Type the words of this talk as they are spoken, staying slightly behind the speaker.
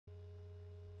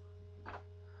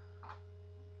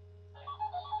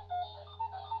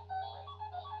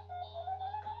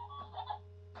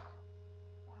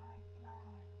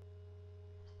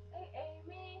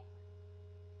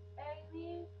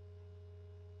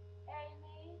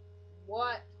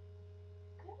What?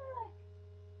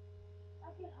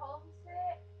 Never get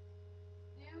homesick?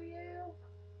 Do you?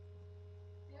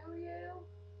 Do you?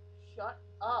 Shut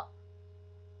up.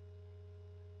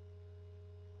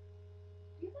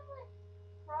 Do you think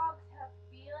frogs have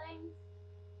feelings?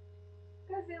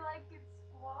 Cause they get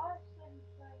squashed and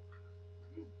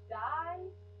just die?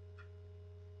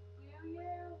 Do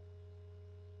you?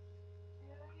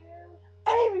 Do you?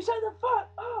 Amy, shut the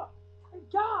fuck up! Thank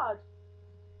God!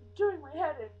 You're doing my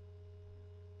head in.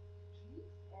 Jeez,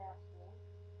 asshole.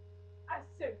 I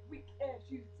said weak ass,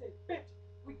 you said bitch.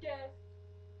 Weak ass.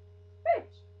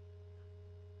 Bitch!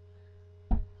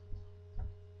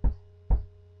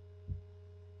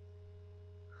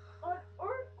 An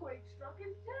earthquake struck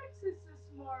in Texas this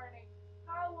morning.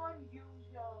 How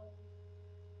unusual.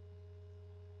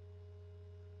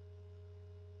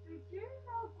 Did you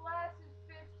know glass is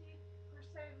 50%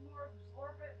 more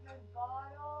absorbent than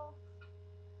bottles?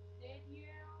 Did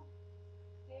you?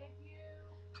 Did you?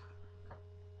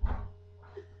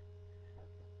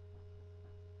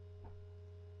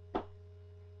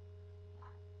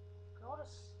 Go to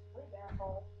sleep,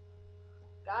 asshole.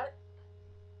 Got it?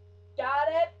 Got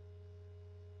it?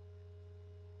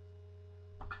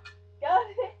 Got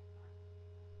it?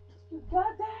 You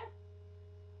got that?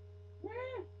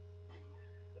 Mm.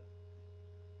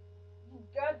 You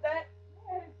got that?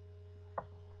 Mm.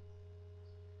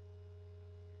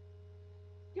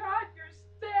 God, you're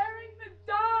staring the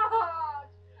dog!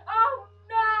 Oh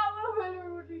no!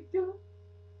 What do we do?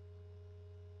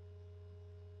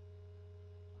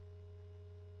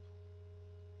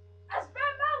 I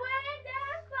spent my way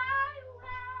down fly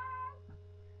away.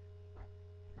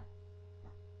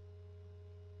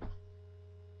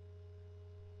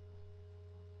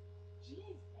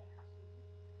 Jeez, Ashley.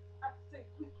 I say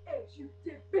weak ass, you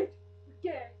did bitch. Weak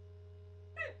ass.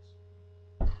 Bitch.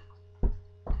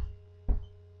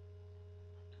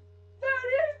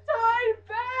 Daddy's tied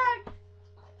back.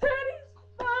 Daddy's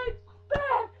fight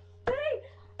back. Daddy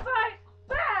fight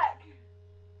back.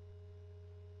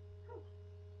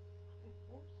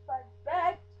 Fight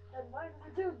back. And why does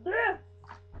it do this?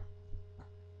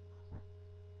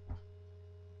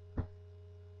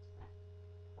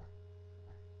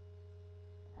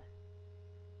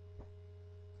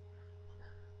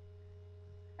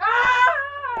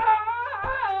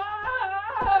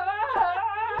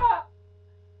 Ah!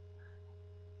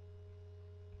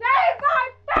 Daddy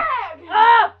fight back.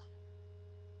 Ah!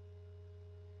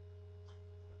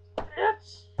 Bitch.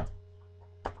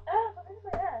 Ah, look at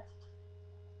my ass.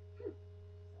 Look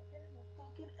at my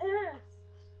fucking ass.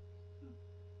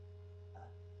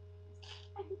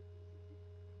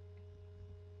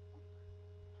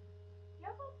 You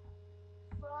ever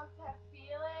frogs have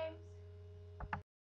feelings?